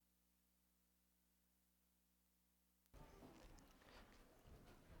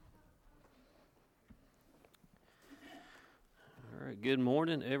Good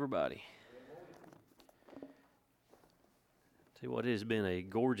morning, everybody. Tell you what, it has been a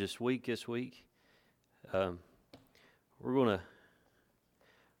gorgeous week this week. We're gonna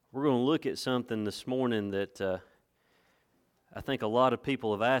look at something this morning that I think a lot of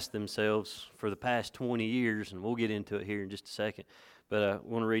people have asked themselves for the past 20 years, and we'll get into it here in just a second. But I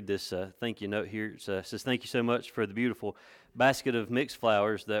want to read this thank you note here. It says, "Thank you so much for the beautiful basket of mixed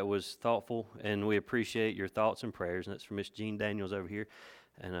flowers. That was thoughtful, and we appreciate your thoughts and prayers." And that's from Miss Jean Daniels over here,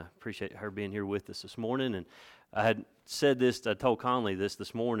 and I appreciate her being here with us this morning. And I had said this, I told Conley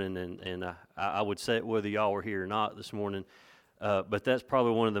this morning, and I would say it whether y'all were here or not this morning, but that's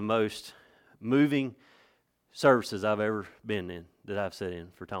probably one of the most moving services I've ever been in, that I've sat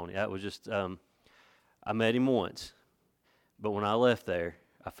in for Tony. That was just, I met him once, but when I left there,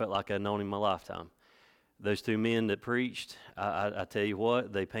 I felt like I'd known him my lifetime. Those two men that preached, I tell you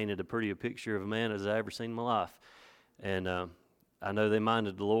what, they painted a prettier picture of a man as I ever seen in my life. And I know they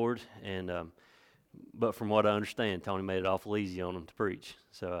minded the Lord, and but from what I understand, Tony made it awful easy on them to preach.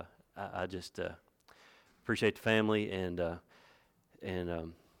 So I just appreciate the family, and I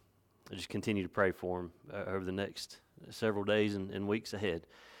just continue to pray for them over the next several days and weeks ahead.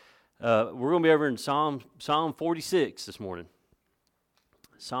 We're going to be over in Psalm 46 this morning.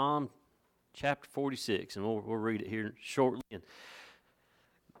 Psalm chapter 46, and we'll read it here shortly. And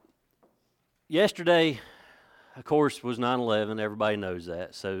yesterday, of course, was 9/11. Everybody knows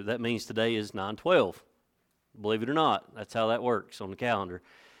that. So that means today is 9/12. Believe it or not, that's how that works on the calendar.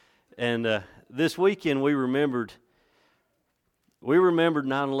 And this weekend we remembered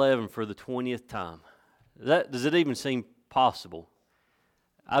 9/11 for the 20th time. Does it even seem possible?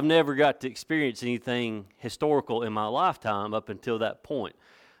 I've never got to experience anything historical in my lifetime up until that point.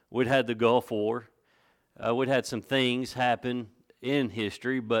 We'd had the Gulf War. We'd had some things happen in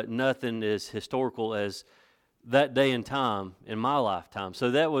history, but nothing as historical as that day and time in my lifetime.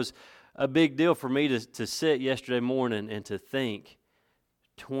 So that was a big deal for me to sit yesterday morning and to think,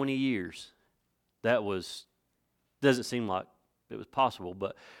 20 years. That doesn't seem like it was possible,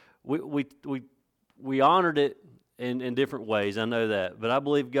 but we honored it in different ways. I know that, but I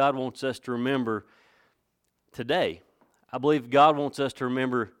believe God wants us to remember today. I believe God wants us to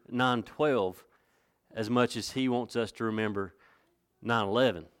remember 9/12 as much as He wants us to remember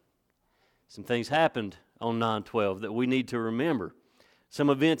 9/11. Some things happened on 9/12 that we need to remember. Some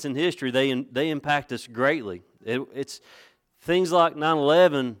events in history, they impact us greatly. It's things like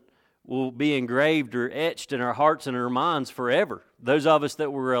 9/11 will be engraved or etched in our hearts and our minds forever. Those of us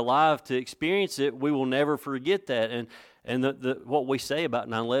that were alive to experience it, we will never forget that. And what we say about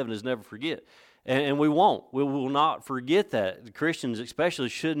 9/11 is never forget. And we won't. We will not forget that. The Christians especially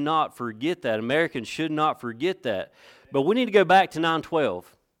should not forget that. Americans should not forget that. But we need to go back to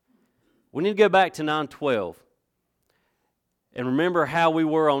 9/12. We need to go back to 9/12 and remember how we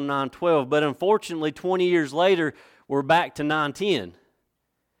were on 9/12. But unfortunately, 20 years later, we're back to 9/10.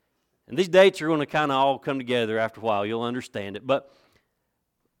 And these dates are going to kind of all come together after a while. You'll understand it. But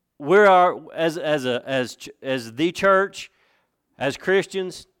we are, as the church, as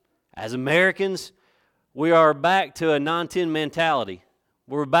Christians, as Americans, we are back to a 9/10 mentality.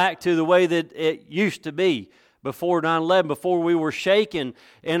 We're back to the way that it used to be before 9/11, before we were shaken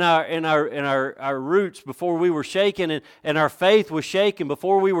in our roots, before we were shaken and our faith was shaken,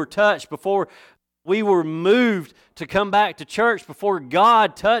 before we were touched, before we were moved to come back to church, before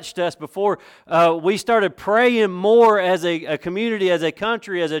God touched us, before we started praying more as a community, as a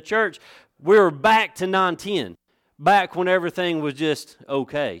country, as a church. We were back to 9/10, back when everything was just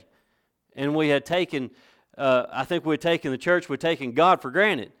okay. And we had taken, I think we had taken the church, we had taken God for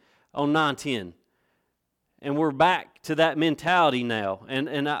granted on 9/10. And we're back to that mentality now.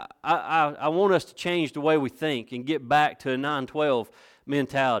 And I want us to change the way we think and get back to a 9/12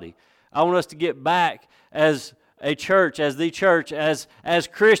 mentality. I want us to get back as a church, as the church, as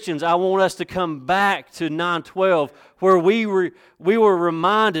Christians. I want us to come back to 9/12 where we were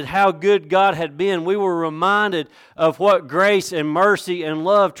reminded how good God had been. We were reminded of what grace and mercy and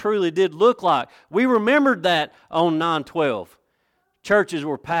love truly did look like. We remembered that on 9/12. Churches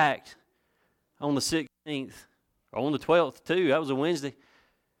were packed on the 16th, or on the 12th too. That was a Wednesday.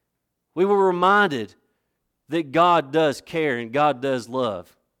 We were reminded that God does care and God does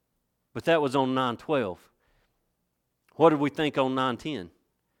love. But that was on 9/12. What did we think on 9/10?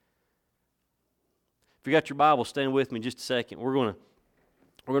 If you got your Bible, stand with me just a second. We're going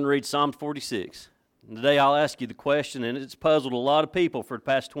to read Psalm 46. And today I'll ask you the question, and it's puzzled a lot of people for the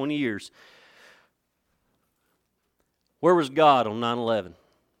past 20 years. Where was God on 9/11?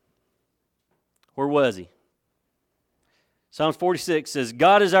 Where was He? Psalm 46 says,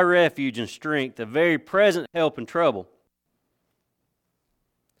 "God is our refuge and strength, a very present help in trouble.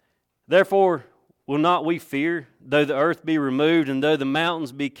 Therefore will not we fear, though the earth be removed, and though the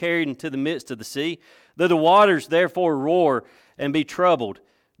mountains be carried into the midst of the sea? Though the waters therefore roar and be troubled,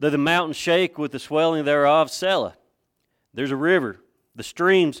 though the mountains shake with the swelling thereof, Selah. There's a river, the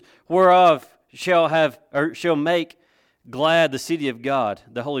streams whereof shall make glad the city of God,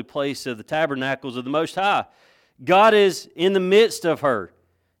 the holy place of the tabernacles of the Most High. God is in the midst of her.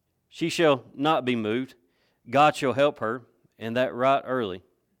 She shall not be moved. God shall help her, and that right early.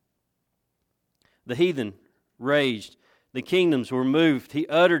 The heathen raged. The kingdoms were moved. He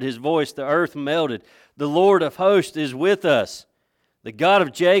uttered his voice. The earth melted. The Lord of hosts is with us. The God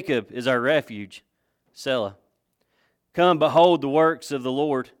of Jacob is our refuge. Selah. Come, behold the works of the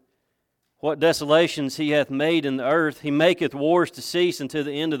Lord. What desolations he hath made in the earth. He maketh wars to cease unto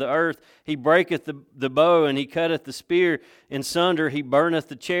the end of the earth. He breaketh the bow, and he cutteth the spear in sunder. He burneth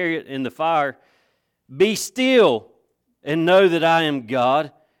the chariot in the fire. Be still, and know that I am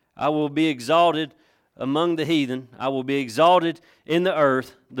God. I will be exalted among the heathen. I will be exalted in the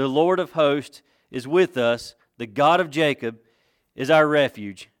earth. The Lord of hosts is with us. The God of Jacob is our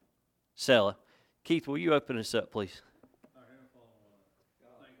refuge. Selah. Keith, will you open us up, please?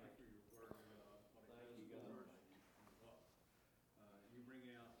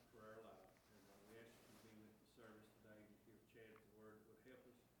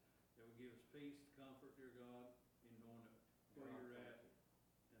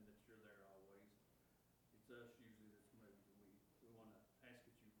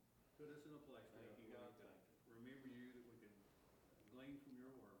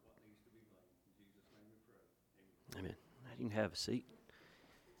 Amen. You can have a seat.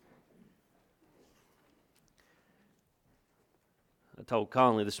 I told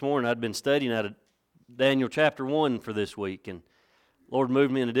Conley this morning I'd been studying out of Daniel chapter 1 for this week, and Lord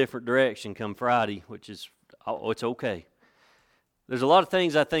moved me in a different direction come Friday, which is, it's okay. There's a lot of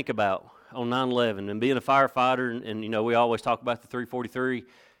things I think about on 9/11, and being a firefighter, and you know, we always talk about the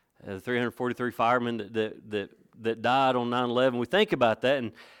 343 firemen that died on 9/11. We think about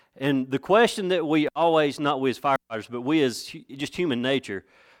that, and the question that we always, not we as firefighters, but we as just human nature,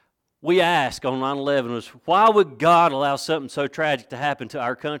 we ask on 9/11 was, why would God allow something so tragic to happen to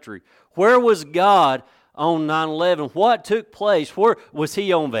our country? Where was God on 9/11? What took place? Where was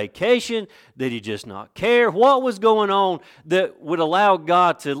he on vacation? Did he just not care? What was going on that would allow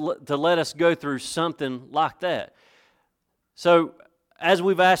God to let us go through something like that? So as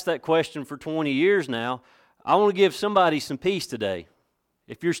we've asked that question for 20 years now, I want to give somebody some peace today.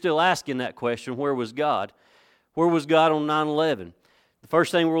 If you're still asking that question, where was God? Where was God on 9/11? The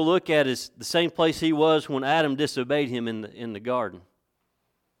first thing we'll look at is the same place he was when Adam disobeyed him in the garden.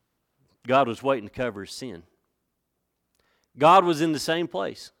 God was waiting to cover his sin. God was in the same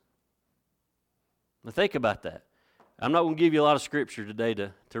place. Now think about that. I'm not going to give you a lot of scripture today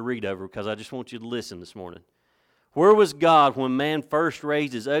to read over because I just want you to listen this morning. Where was God when man first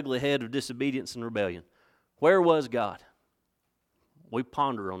raised his ugly head of disobedience and rebellion? Where was God? We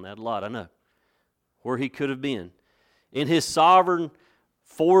ponder on that a lot, I know. Where he could have been. In his sovereign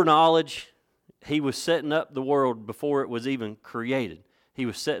foreknowledge, he was setting up the world before it was even created. He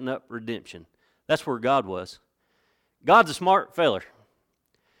was setting up redemption. That's where God was. God's a smart feller.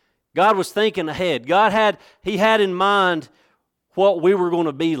 God was thinking ahead. He had in mind what we were going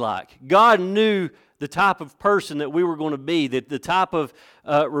to be like. God knew the type of person that we were going to be, the type of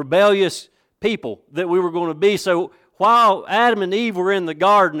rebellious people that we were going to be. So while Adam and Eve were in the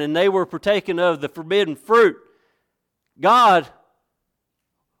garden and they were partaking of the forbidden fruit, God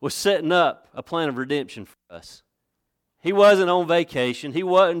was setting up a plan of redemption for us. He wasn't on vacation. He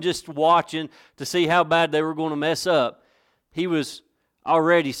wasn't just watching to see how bad they were going to mess up. He was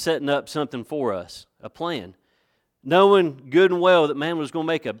already setting up something for us, a plan. Knowing good and well that man was going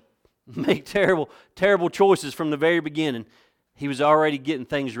to make terrible choices from the very beginning, he was already getting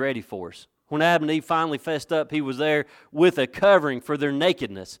things ready for us. When Adam and Eve finally fessed up, he was there with a covering for their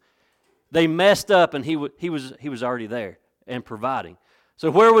nakedness. They messed up, and he was already there and providing.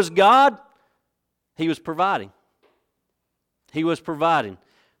 So where was God? He was providing. He was providing.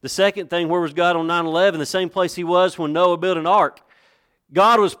 The second thing, where was God on 9/11? The same place he was when Noah built an ark.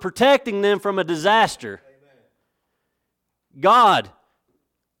 God was protecting them from a disaster. Amen. God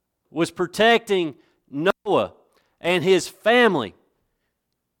was protecting Noah and his family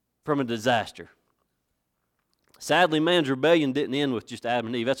from a disaster. Sadly, man's rebellion didn't end with just Adam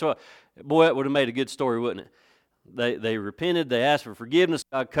and Eve. That's what, boy, that would have made a good story, wouldn't it? They repented, they asked for forgiveness,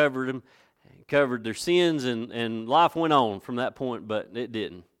 God covered them, covered their sins, and life went on from that point, but it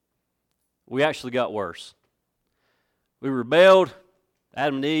didn't. We actually got worse. We rebelled.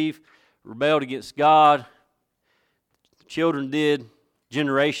 Adam and Eve rebelled against God. The children did.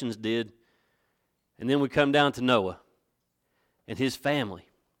 generations did. And then we come down to Noah and his family.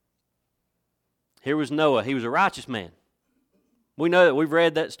 Here was Noah. He was a righteous man. We know that. We've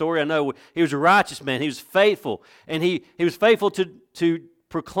read that story. I know he was a righteous man. He was faithful. And he was faithful to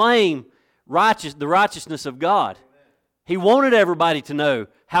proclaim the righteousness of God. He wanted everybody to know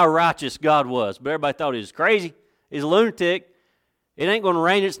how righteous God was. But everybody thought he was crazy. He's a lunatic. It ain't going to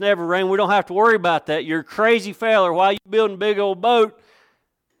rain. It's never rained. We don't have to worry about that. You're a crazy feller. Why are you building a big old boat?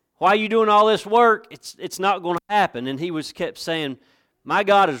 Why are you doing all this work? It's not going to happen. And he kept saying, my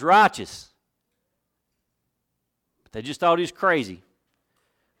God is righteous. But they just thought he was crazy.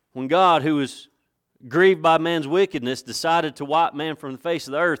 When God, who was grieved by man's wickedness, decided to wipe man from the face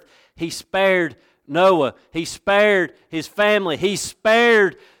of the earth, he spared Noah. He spared his family. He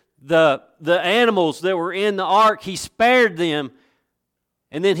spared the animals that were in the ark. He spared them,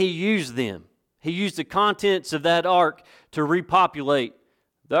 and then he used them. He used the contents of that ark to repopulate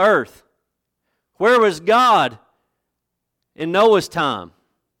the earth. Where was God in Noah's time?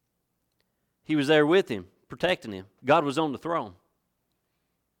 He was there with him, protecting him. God was on the throne.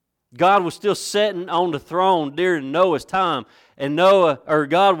 God was still sitting on the throne during Noah's time, and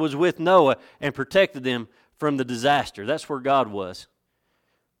God was with Noah and protected them from the disaster. That's where God was.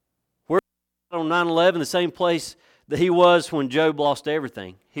 Where on 9/11, the same place that he was when Job lost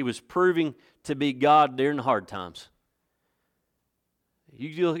everything. He was proving to be God during the hard times.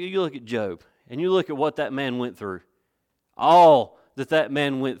 You look at Job, and you look at what that man went through. All that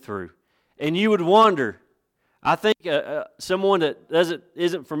man went through. And you would wonder, I think someone that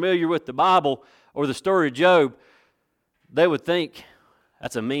isn't familiar with the Bible or the story of Job, they would think,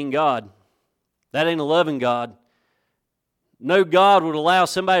 that's a mean God. That ain't a loving God. No God would allow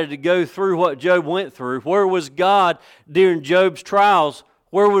somebody to go through what Job went through. Where was God during Job's trials?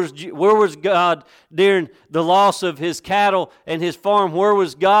 Where was God during the loss of his cattle and his farm? Where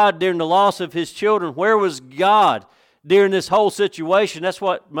was God during the loss of his children? Where was God during this whole situation? That's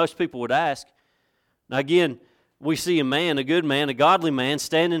what most people would ask. Now again, we see a good man, a godly man,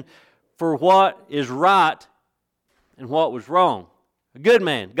 standing for what is right and what was wrong. A good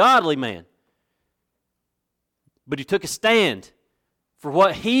man, godly man. But he took a stand for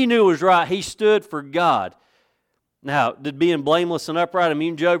what he knew was right. He stood for God. Now, did being blameless and upright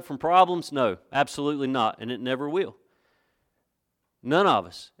immune Job from problems? No, absolutely not, and it never will. None of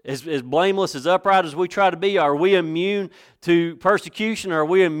us. As blameless, as upright as we try to be, are we immune to persecution? Are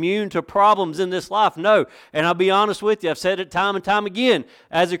we immune to problems in this life? No. And I'll be honest with you, I've said it time and time again.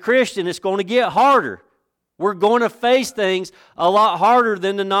 As a Christian, it's going to get harder. We're going to face things a lot harder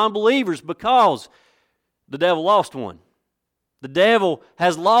than the non-believers because the devil lost one. The devil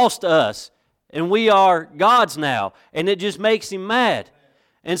has lost us, and we are God's now, and it just makes him mad.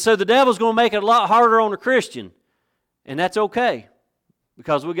 And so the devil's going to make it a lot harder on a Christian, and that's okay.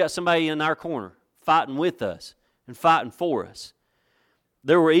 Because we got somebody in our corner fighting with us and fighting for us.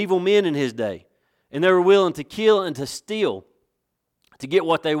 There were evil men in his day, and they were willing to kill and to steal to get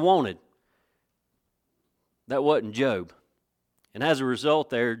what they wanted. That wasn't Job. And as a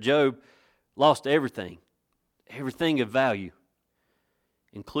result there, Job lost everything of value,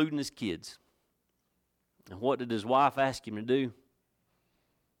 including his kids. And what did his wife ask him to do?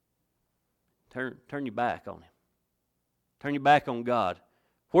 Turn your back on him. Turn your back on God.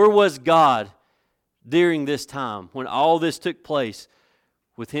 Where was God during this time when all this took place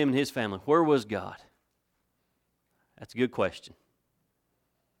with him and his family? Where was God? That's a good question.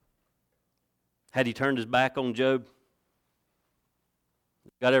 Had he turned his back on Job?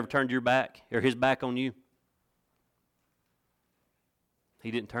 God ever turned your back or his back on you?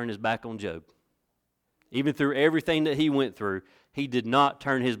 He didn't turn his back on Job. Even through everything that he went through, he did not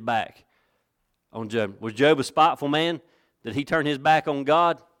turn his back on Job. Was Job a spiteful man? Did he turn his back on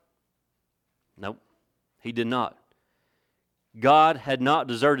God? Nope, he did not. God had not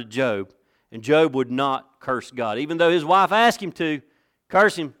deserted Job, and Job would not curse God. Even though his wife asked him to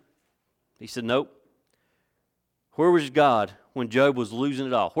curse him, he said, nope. Where was God when Job was losing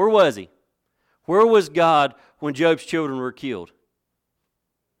it all? Where was he? Where was God when Job's children were killed?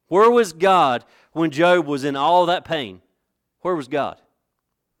 Where was God when Job was in all that pain? Where was God?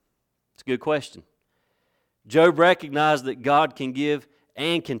 It's a good question. Job recognized that God can give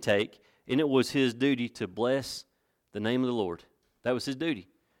and can take, and it was his duty to bless the name of the Lord. That was his duty.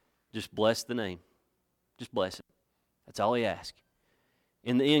 Just bless the name. Just bless it. That's all he asked.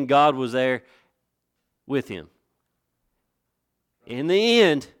 In the end, God was there with him. In the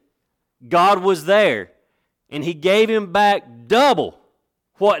end, God was there, and he gave him back double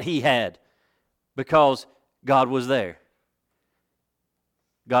what he had because God was there.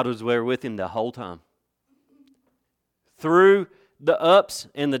 God was there with him the whole time. Through the ups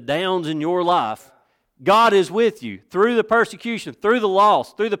and the downs in your life, God is with you through the persecution, through the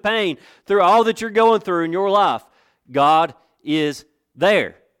loss, through the pain, through all that you're going through in your life. God is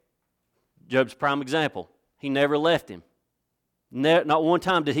there. Job's prime example. He never left him. Not one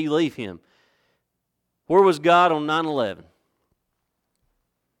time did he leave him. Where was God on 9/11?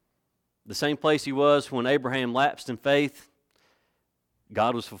 The same place he was when Abraham lapsed in faith.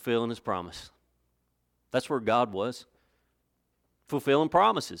 God was fulfilling his promise. That's where God was. Fulfilling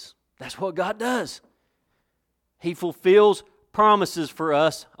promises. That's what God does. He fulfills promises for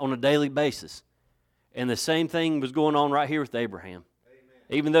us on a daily basis. And the same thing was going on right here with Abraham.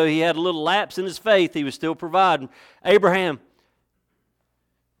 Amen. Even though he had a little lapse in his faith, he was still providing. Abraham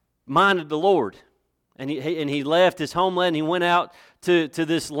minded the Lord. And he left his homeland. He went out to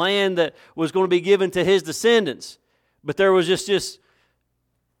this land that was going to be given to his descendants. But there was just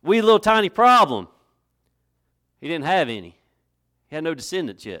wee little tiny problem. He didn't have any. He had no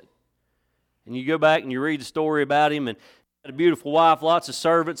descendants yet. And you go back and you read the story about him, and he had a beautiful wife, lots of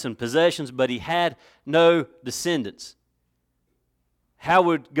servants and possessions, but he had no descendants. How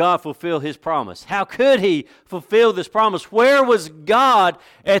would God fulfill his promise? How could he fulfill this promise? Where was God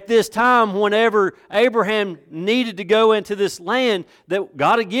at this time whenever Abraham needed to go into this land that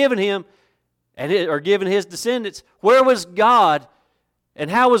God had given him or given his descendants? Where was God, and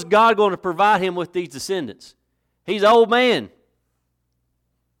how was God going to provide him with these descendants? He's an old man.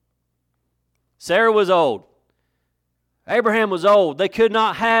 Sarah was old. Abraham was old. They could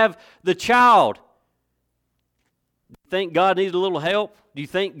not have the child. Think God needed a little help? Do you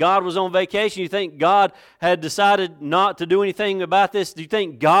think God was on vacation? Do you think God had decided not to do anything about this? Do you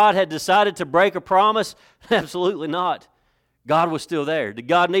think God had decided to break a promise? Absolutely not. God was still there. Did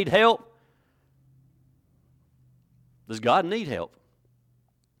God need help? Does God need help?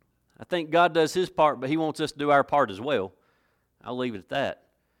 I think God does his part, but he wants us to do our part as well. I'll leave it at that.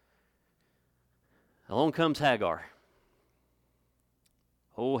 Along comes Hagar.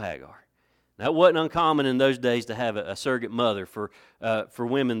 Oh, Hagar. Now, it wasn't uncommon in those days to have a surrogate mother for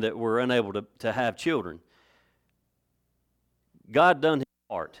women that were unable to have children. God done his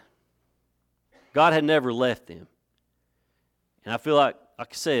part. God had never left them. And I feel like I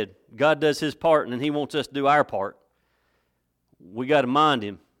said, God does his part, and then he wants us to do our part. We got to mind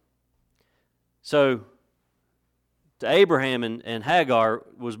him. So, to Abraham and Hagar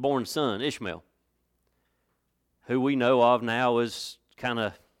was born a son, Ishmael, who we know of now as kind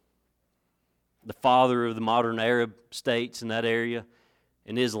of the father of the modern Arab states in that area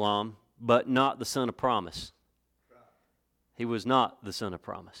in Islam, but not the son of promise. He was not the son of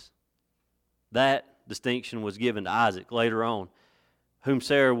promise. That distinction was given to Isaac later on, whom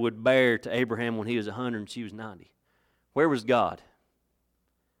Sarah would bear to Abraham when he was 100 and she was 90. Where was God?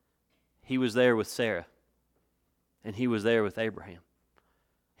 He was there with Sarah, and he was there with Abraham.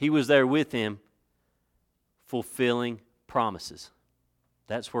 He was there with him, fulfilling promises.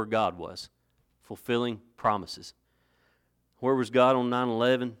 That's where God was. Fulfilling promises. Where was God on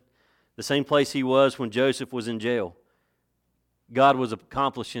 9/11? The same place he was when Joseph was in jail. God was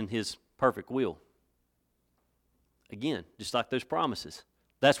accomplishing his perfect will. Again, just like those promises.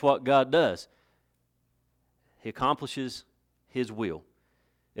 That's what God does. He accomplishes his will.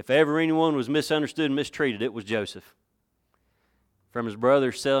 If ever anyone was misunderstood and mistreated, it was Joseph. From his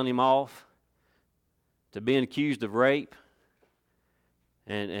brothers selling him off, to being accused of rape,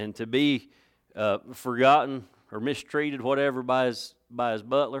 and to be forgotten or mistreated, whatever, by his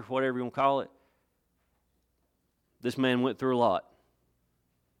butler, whatever you want to call it. This man went through a lot.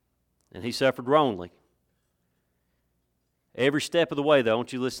 And he suffered wrongly. Every step of the way, though, I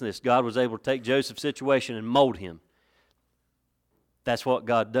want you to listen to this. God was able to take Joseph's situation and mold him. That's what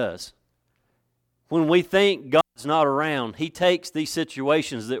God does. When we think God's not around, he takes these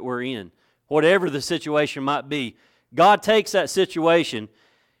situations that we're in, whatever the situation might be. God takes that situation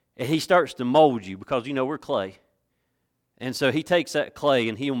and he starts to mold you, because, we're clay. And so he takes that clay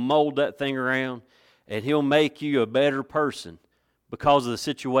and he'll mold that thing around, and he'll make you a better person because of the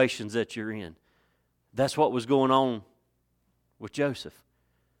situations that you're in. That's what was going on with Joseph.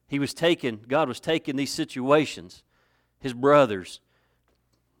 God was taking these situations, his brothers,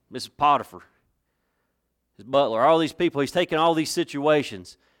 Mrs. Potiphar, his butler, all these people, he's taking all these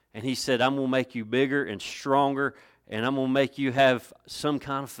situations, and he said, I'm going to make you bigger and stronger, and I'm going to make you have some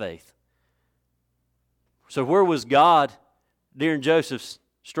kind of faith. So where was God during Joseph's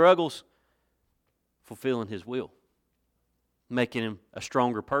struggles? Fulfilling his will, making him a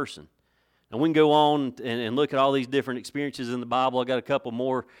stronger person. And we can go on and look at all these different experiences in the Bible. I got a couple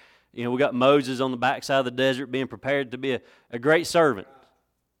more. We got Moses on the backside of the desert being prepared to be a great servant.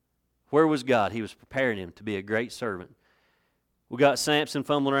 Where was God? He was preparing him to be a great servant. We got Samson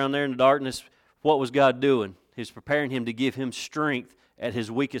fumbling around there in the darkness. What was God doing? He was preparing him to give him strength at his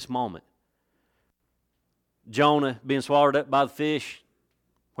weakest moment. Jonah being swallowed up by the fish.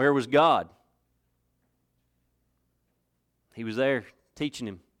 Where was God? He was there teaching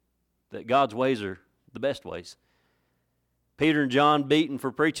him that God's ways are the best ways. Peter and John beaten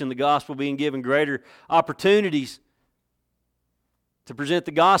for preaching the gospel, being given greater opportunities to present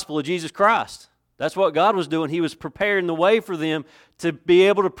the gospel of Jesus Christ. That's what God was doing. He was preparing the way for them to be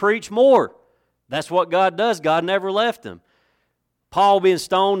able to preach more. That's what God does. God never left them. Paul being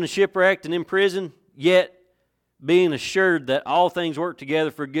stoned and shipwrecked and in prison, yet being assured that all things work together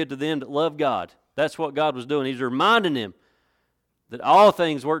for good to them that love God. That's what God was doing. He's reminding them that all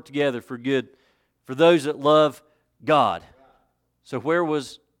things work together for good for those that love God. So where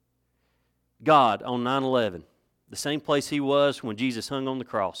was God on 9/11? The same place He was when Jesus hung on the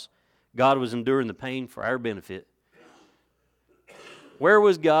cross. God was enduring the pain for our benefit. Where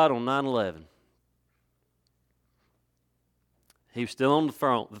was God on 9/11? He was still on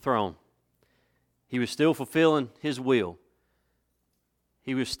the throne. He was still fulfilling His will.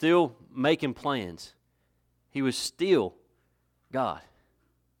 He was still making plans. He was still God.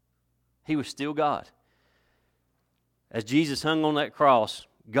 He was still God. As Jesus hung on that cross,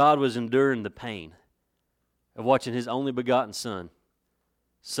 God was enduring the pain of watching His only begotten Son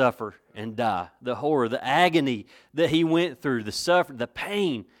suffer and die. The horror, the agony that He went through, the suffering, the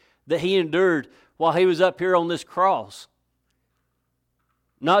pain that He endured while He was up here on this cross.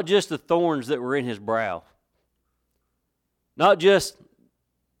 Not just the thorns that were in His brow. Not just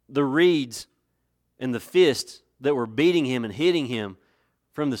the reeds and the fists that were beating Him and hitting Him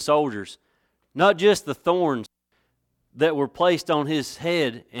from the soldiers. Not just the thorns that were placed on His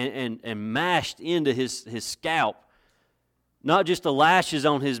head and mashed into His scalp. Not just the lashes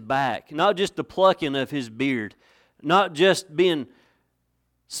on His back. Not just the plucking of His beard. Not just being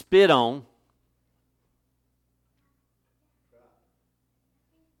spit on.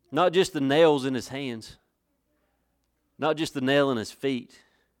 Not just the nails in His hands. Not just the nail in His feet.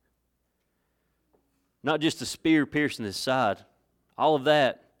 Not just the spear piercing His side. All of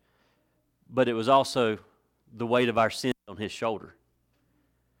that. But it was also the weight of our sin on His shoulder.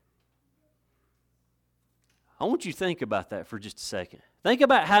 I want you to think about that for just a second. Think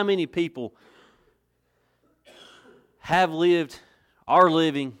about how many people have lived, are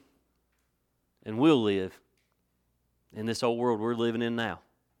living, and will live in this old world we're living in now.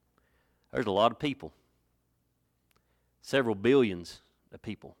 There's a lot of people. Several billions of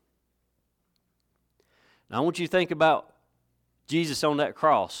people. Now I want you to think about Jesus on that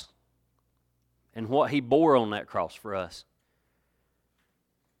cross and what He bore on that cross for us.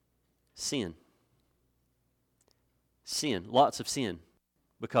 Sin. Sin. Lots of sin.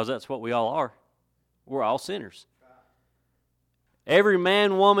 Because that's what we all are. We're all sinners. Every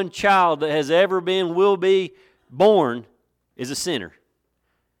man, woman, child that has ever been, will be born is a sinner.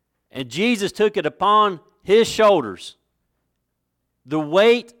 And Jesus took it upon His shoulders. The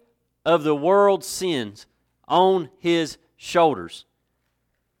weight of the world's sins on His shoulders.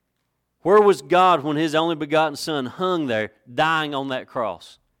 Where was God when His only begotten Son hung there, dying on that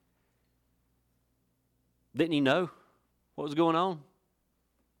cross? Didn't He know what was going on?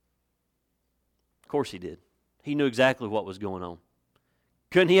 Of course He did. He knew exactly what was going on.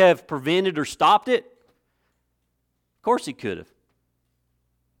 Couldn't He have prevented or stopped it? Of course He could have.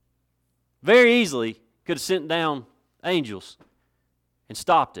 Very easily could have sent down angels and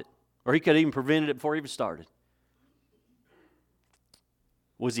stopped it. Or He could have even prevented it before it even started.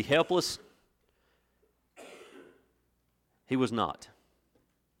 Was He helpless? He was not.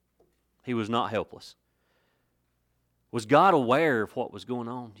 He was not helpless. Was God aware of what was going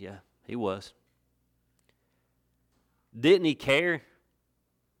on? Yeah, He was. Didn't He care?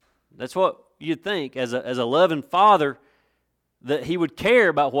 That's what you'd think as a loving Father, that He would care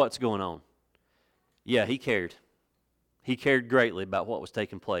about what's going on. Yeah, He cared. He cared greatly about what was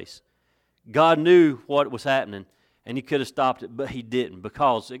taking place. God knew what was happening, and He could have stopped it, but He didn't,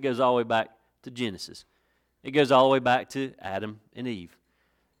 because it goes all the way back to Genesis. It goes all the way back to Adam and Eve.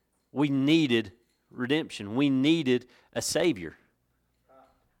 We needed redemption. We needed a Savior.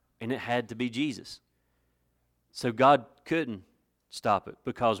 And it had to be Jesus. So God couldn't stop it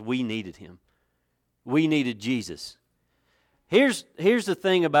because we needed Him. We needed Jesus. Here's the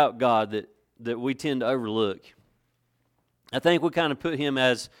thing about God that we tend to overlook. I think we kind of put Him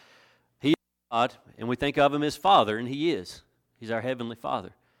as He is God, and we think of Him as Father, and He is. He's our Heavenly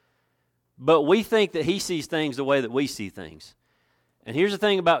Father. But we think that He sees things the way that we see things. And here's the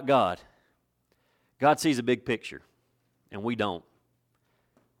thing about God. God sees a big picture, and we don't.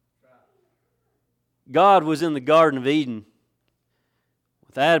 God was in the Garden of Eden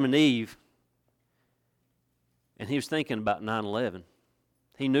with Adam and Eve, and he was thinking about 9/11.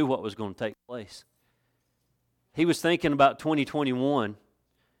 He knew what was going to take place. He was thinking about 2021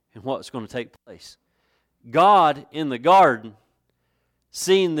 and what's going to take place. God in the garden,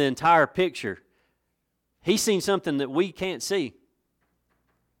 seeing the entire picture, He's seen something that we can't see.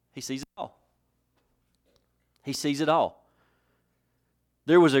 He sees it all. He sees it all.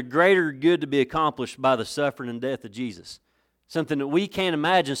 There was a greater good to be accomplished by the suffering and death of Jesus. Something that we can't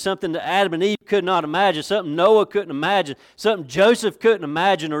imagine, something that Adam and Eve could not imagine, something Noah couldn't imagine, something Joseph couldn't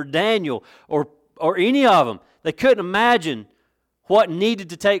imagine, or Daniel, or any of them. They couldn't imagine what needed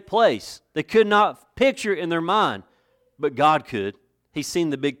to take place. They could not picture it in their mind, but God could. He's seen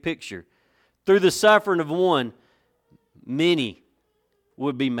the big picture. Through the suffering of one, many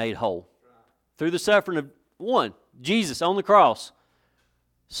would be made whole. Through the suffering of one, Jesus on the cross,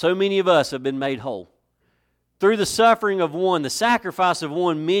 so many of us have been made whole. Through the suffering of one, the sacrifice of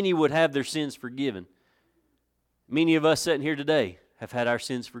one, many would have their sins forgiven. Many of us sitting here today have had our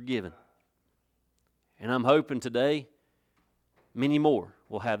sins forgiven. And I'm hoping today many more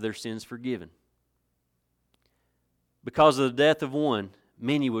will have their sins forgiven. Because of the death of one,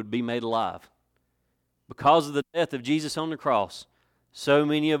 many would be made alive. Because of the death of Jesus on the cross, so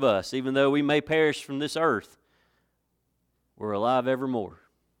many of us, even though we may perish from this earth, we're alive evermore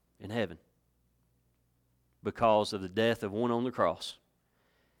in heaven. Because of the death of one on the cross.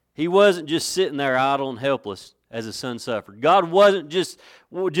 He wasn't just sitting there idle and helpless as his son suffered. God wasn't just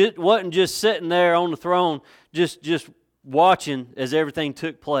sitting there on the throne just watching as everything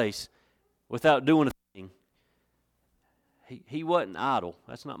took place without doing a thing. He wasn't idle.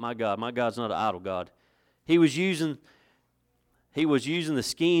 That's not my God. My God's not an idle God. He was using the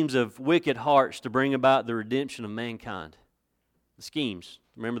schemes of wicked hearts to bring about the redemption of mankind. The schemes.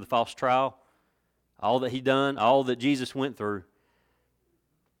 Remember the false trial? All that he done, all that Jesus went through.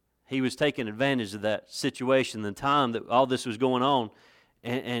 He was taking advantage of that situation, the time that all this was going on,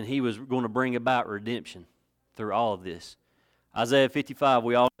 and he was going to bring about redemption through all of this. Isaiah 55,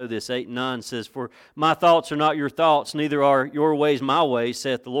 we all know this, 8 and 9 says, "For my thoughts are not your thoughts, neither are your ways my ways,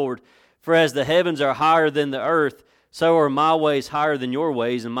 saith the Lord. For as the heavens are higher than the earth, so are my ways higher than your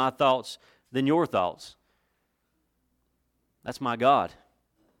ways, and my thoughts than your thoughts." That's my God.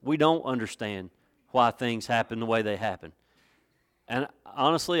 We don't understand why things happen the way they happen. And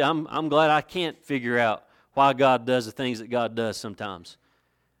honestly, I'm glad I can't figure out why God does the things that God does sometimes.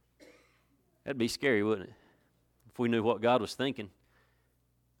 That'd be scary, wouldn't it? If we knew what God was thinking,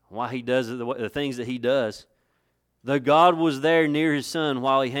 why He does the things that He does. Though God was there near His Son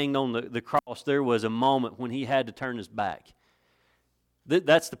while He hanged on the cross, there was a moment when He had to turn His back.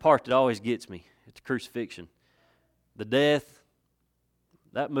 That's the part that always gets me at the crucifixion. The death,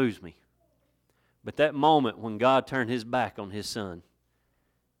 that moves me. But that moment when God turned His back on His Son,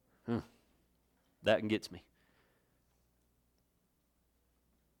 that gets me.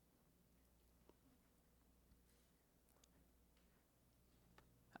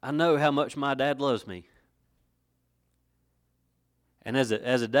 I know how much my dad loves me. And as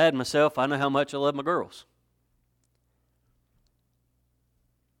a dad myself, I know how much I love my girls.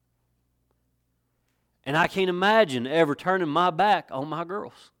 And I can't imagine ever turning my back on my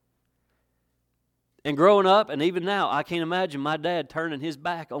girls. And growing up, and even now, I can't imagine my dad turning his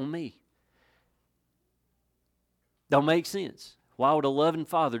back on me. Don't make sense. Why would a loving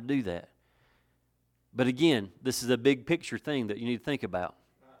father do that? But again, this is a big picture thing that you need to think about.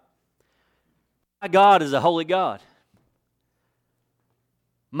 My God is a holy God.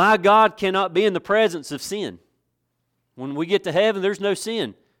 My God cannot be in the presence of sin. When we get to heaven, there's no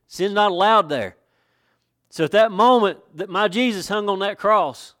sin. Sin's not allowed there. So at that moment that my Jesus hung on that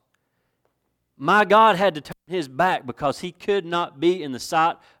cross, my God had to turn His back because He could not be in the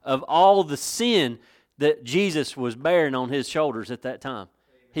sight of all the sin that Jesus was bearing on His shoulders at that time.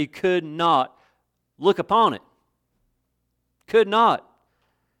 He could not look upon it. Could not.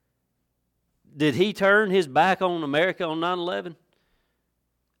 Did He turn His back on America on 9/11?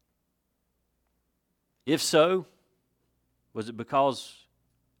 If so, was it because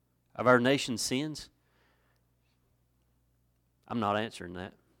of our nation's sins? I'm not answering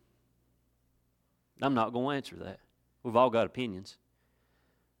that. I'm not going to answer that. We've all got opinions.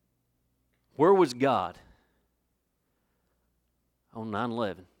 Where was God on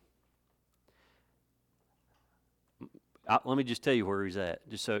 9/11? Let me just tell you where He's at,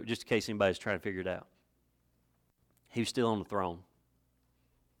 just in case anybody's trying to figure it out. He was still on the throne.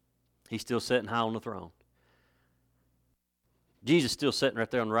 He's still sitting high on the throne. Jesus still sitting right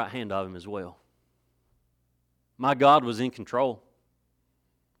there on the right hand of Him as well. My God was in control.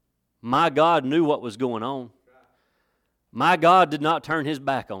 My God knew what was going on. My God did not turn his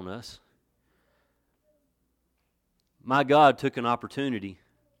back on us. My God took an opportunity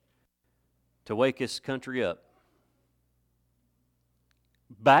to wake this country up.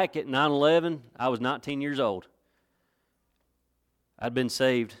 Back at 9/11, I was 19 years old. I'd been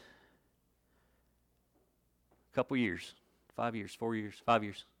saved a couple years, 5 years, 4 years, 5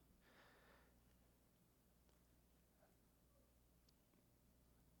 years.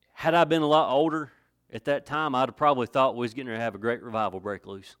 Had I been a lot older at that time, I'd have probably thought we was getting ready to have a great revival break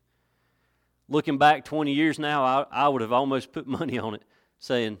loose. Looking back 20 years now, I would have almost put money on it,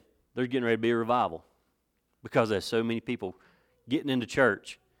 saying there's getting ready to be a revival because there's so many people getting into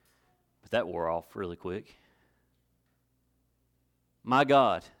church. But that wore off really quick. My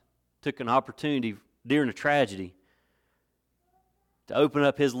God took an opportunity during a tragedy to open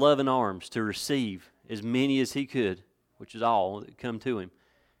up his loving arms to receive as many as he could, which is all that come to him,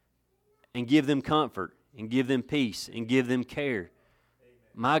 and give them comfort, and give them peace, and give them care. Amen.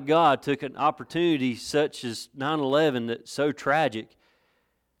 My God took an opportunity such as 9/11 that's so tragic,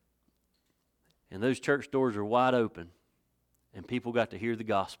 and those church doors are wide open, and people got to hear the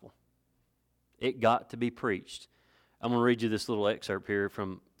gospel. It got to be preached. I'm going to read you this little excerpt here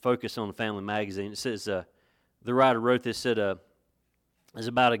from Focus on the Family magazine. It says, the writer wrote this, said, it's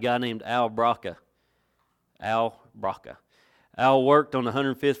about a guy named Al Braca. Al Braca. Al worked on the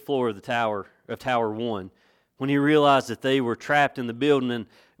 105th floor of Tower 1 when he realized that they were trapped in the building and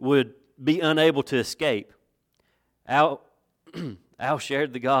would be unable to escape. Al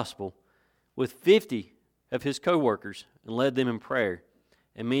shared the gospel with 50 of his co-workers and led them in prayer,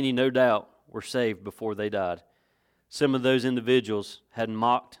 and many, no doubt, were saved before they died. Some of those individuals had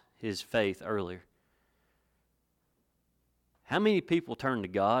mocked his faith earlier. How many people turned to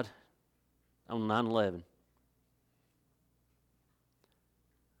God on 9/11?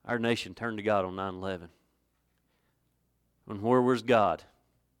 Our nation turned to God on 9/11. And where was God?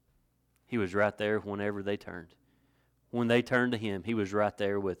 He was right there whenever they turned. When they turned to him, he was right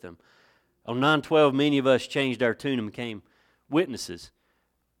there with them. On 9/12, many of us changed our tune and became witnesses.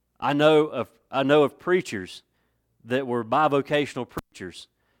 I know of preachers that were bivocational preachers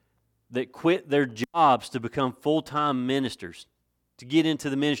that quit their jobs to become full-time ministers, to get into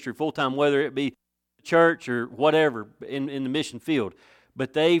the ministry full-time, whether it be church or whatever in the mission field.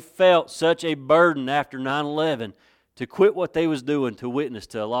 But they felt such a burden after 9/11 to quit what they was doing to witness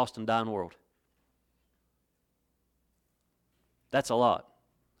to a lost and dying world. That's a lot.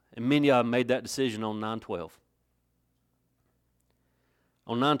 And many of them made that decision on 9/12.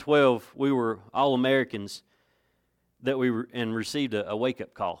 On 9/12, we were all Americans that we were, and received a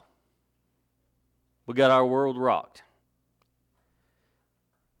wake-up call. We got our world rocked.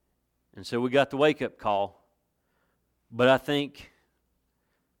 And so we got the wake-up call. But I think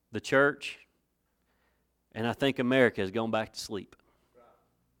the church and I think America has gone back to sleep.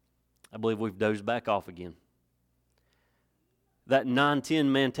 I believe we've dozed back off again. That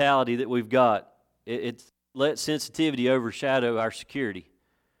 9/10 mentality that we've got, it lets sensitivity overshadow our security.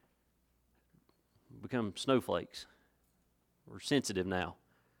 Become snowflakes. We're sensitive now.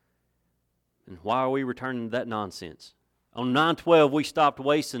 And why are we returning to that nonsense? On 9/12, we stopped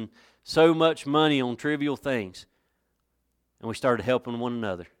wasting so much money on trivial things, and we started helping one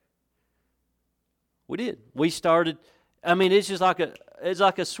another. We did. We started. It's just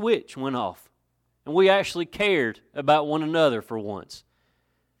like a switch went off, and we actually cared about one another for once.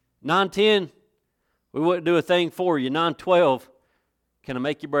 9/10, we wouldn't do a thing for you. 9/12, can I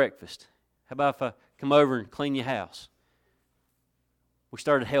make you breakfast? How about if I come over and clean your house? We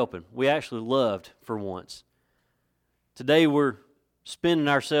started helping. We actually loved for once. Today we're spinning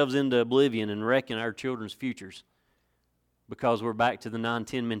ourselves into oblivion and wrecking our children's futures because we're back to the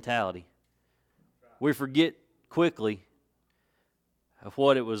 9/10 mentality. We forget quickly of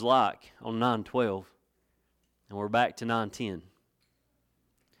what it was like on 9/12, and we're back to 9/10.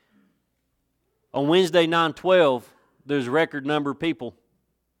 On Wednesday, 9/12, there's a record number of people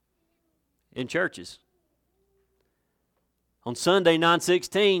in churches. On Sunday,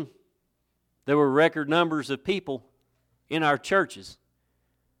 9/16, there were record numbers of people in our churches.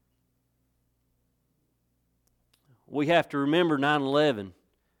 We have to remember 9/11,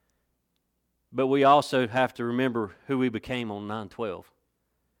 but we also have to remember who we became on 9/12.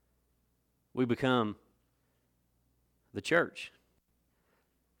 We become the church.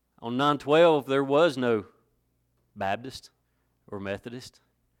 On 9/12, there was no Baptist or Methodist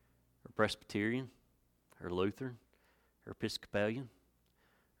or Presbyterian or Lutheran or Episcopalian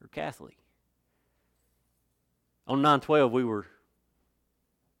or Catholic. On 9/12, we were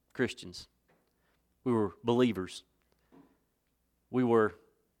Christians. We were believers. We were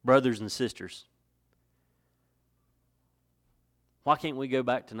brothers and sisters. Why can't we go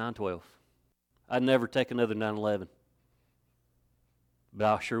back to 9/12? I'd never take another 9/11, but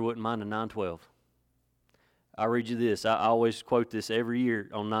I sure wouldn't mind a 9/12. I'll read you this. I always quote this every year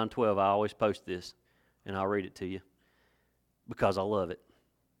on 9/12. I always post this, and I'll read it to you because I love it.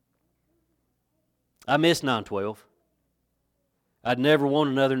 I miss 9/12. I'd never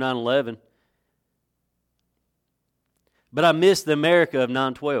want another 9/11, but I miss the America of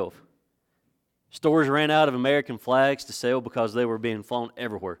 9/12. Stores ran out of American flags to sell because they were being flown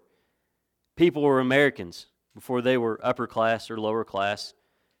everywhere. People were Americans before they were upper class or lower class,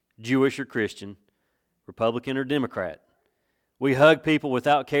 Jewish or Christian, Republican or Democrat. We hugged people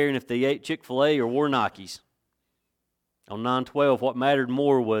without caring if they ate Chick-fil-A or wore Nikes. On 9/12, what mattered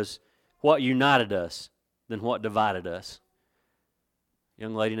more was what united us than what divided us. A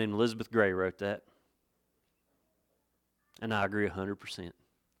young lady named Elizabeth Gray wrote that. And I agree 100%.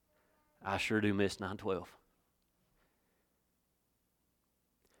 I sure do miss 9/12.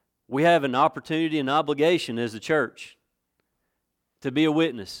 We have an opportunity and obligation as a church to be a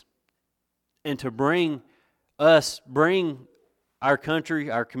witness and to bring our country,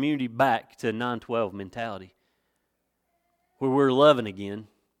 our community back to 9/12 mentality, where we're loving again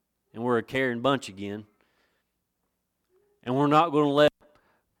and we're a caring bunch again, and we're not going to let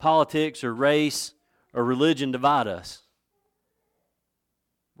politics or race or religion divide us.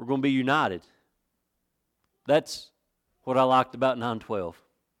 We're going to be united. That's what I liked about 9/12.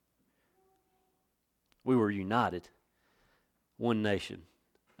 We were united, one nation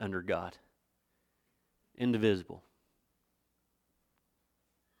under God, indivisible.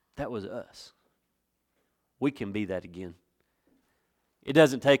 That was us. We can be that again. It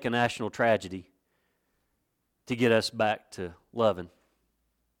doesn't take a national tragedy to get us back to loving.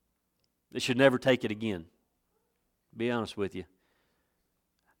 It should never take it again. Be honest with you.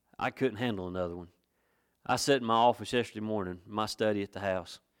 I couldn't handle another one. I sat in my office yesterday morning, my study at the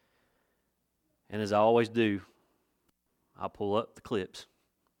house, and as I always do, I'll pull up the clips,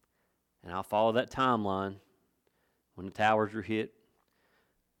 and I'll follow that timeline when the towers were hit,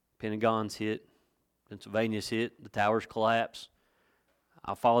 Pentagon's hit, Pennsylvania's hit, the towers collapse.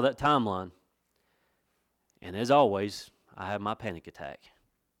 I'll follow that timeline, and as always, I have my panic attack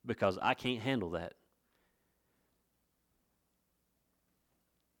because I can't handle that.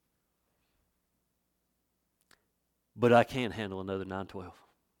 But I can't handle another 9/12.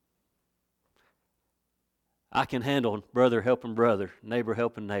 I can handle brother helping brother, neighbor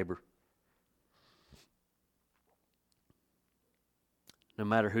helping neighbor. No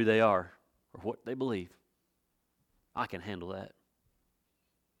matter who they are or what they believe, I can handle that.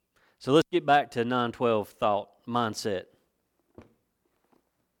 So let's get back to 9/12 thought, mindset.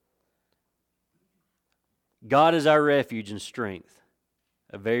 God is our refuge and strength,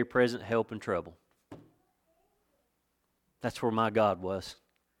 a very present help in trouble. That's where my God was.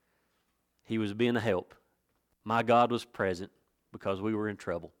 He was being a help. My God was present because we were in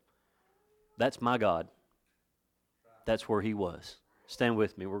trouble. That's my God. That's where He was. Stand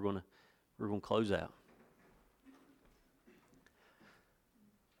with me. We're going to close out.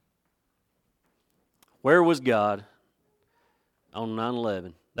 Where was God on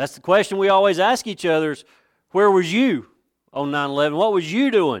 9/11? That's the question we always ask each other is, where was you on 9/11? What was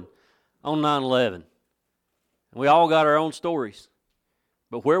you doing on 9/11? We all got our own stories.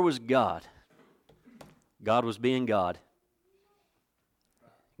 But where was God? God was being God.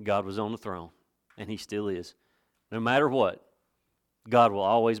 God was on the throne, and He still is. No matter what, God will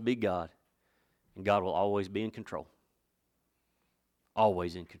always be God, and God will always be in control.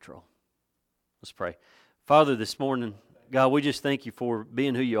 Always in control. Let's pray. Father, this morning, God, we just thank You for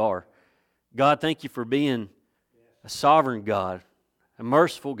being who You are. God, thank You for being a sovereign God, a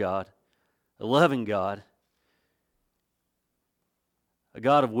merciful God, a loving God, a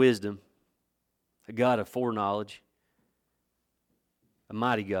God of wisdom, a God of foreknowledge, a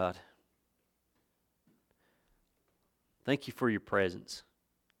mighty God. Thank You for Your presence.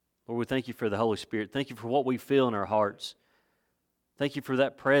 Lord, we thank You for the Holy Spirit. Thank You for what we feel in our hearts. Thank You for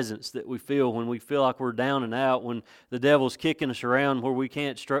that presence that we feel when we feel like we're down and out, when the devil's kicking us around where we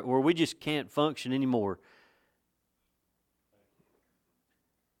just can't function anymore.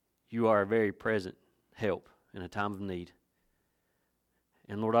 You are a very present help in a time of need.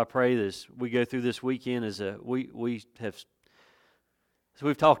 And Lord, I pray this we go through this weekend as we've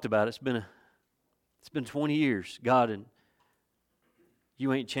talked about it. It's been 20 years, God, and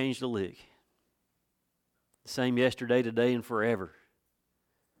You ain't changed a lick. The same yesterday, today, and forever.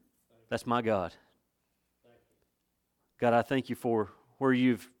 That's my God. God, I thank You for where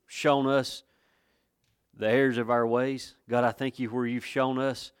You've shown us the errors of our ways. God, I thank You where You've shown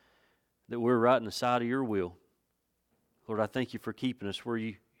us that we're right in the side of Your will. Lord, I thank you for keeping us where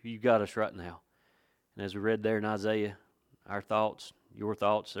you got us right now. And as we read there in Isaiah, our thoughts, your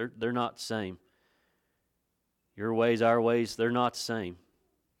thoughts, they're not the same. Your ways, our ways, they're not the same.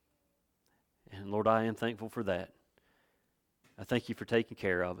 And Lord, I am thankful for that. I thank you for taking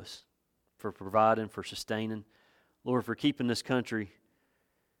care of us, for providing, for sustaining. Lord, for keeping this country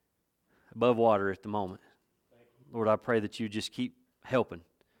above water at the moment. Lord, I pray that you just keep helping.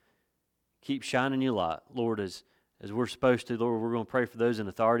 Keep shining your light. Lord, as we're supposed to, Lord, we're going to pray for those in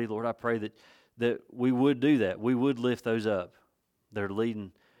authority. Lord, I pray that we would do that. We would lift those up. They're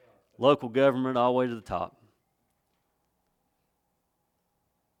leading local government all the way to the top.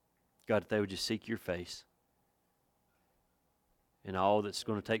 God, that they would just seek your face in all that's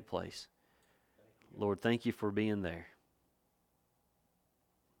going to take place. Lord, thank you for being there.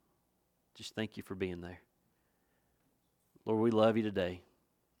 Just thank you for being there. Lord, we love you today.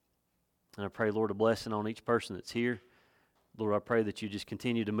 And I pray, Lord, a blessing on each person that's here. Lord, I pray that you just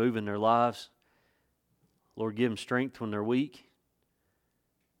continue to move in their lives. Lord, give them strength when they're weak.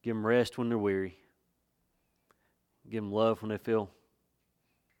 Give them rest when they're weary. Give them love when they feel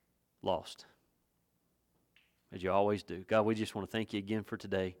lost, as you always do. God, we just want to thank you again for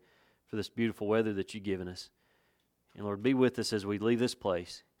today, for this beautiful weather that you've given us. And Lord, be with us as we leave this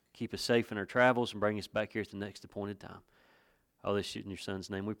place. Keep us safe in our travels and bring us back here at the next appointed time. All this in your Son's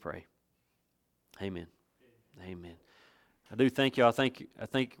name we pray. Amen. Amen. I do thank you. I think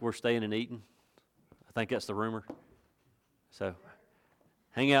we're staying in Eaton. I think that's the rumor. So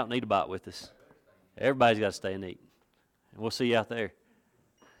hang out and eat a bite with us. Everybody's got to stay and eat. And we'll see you out there.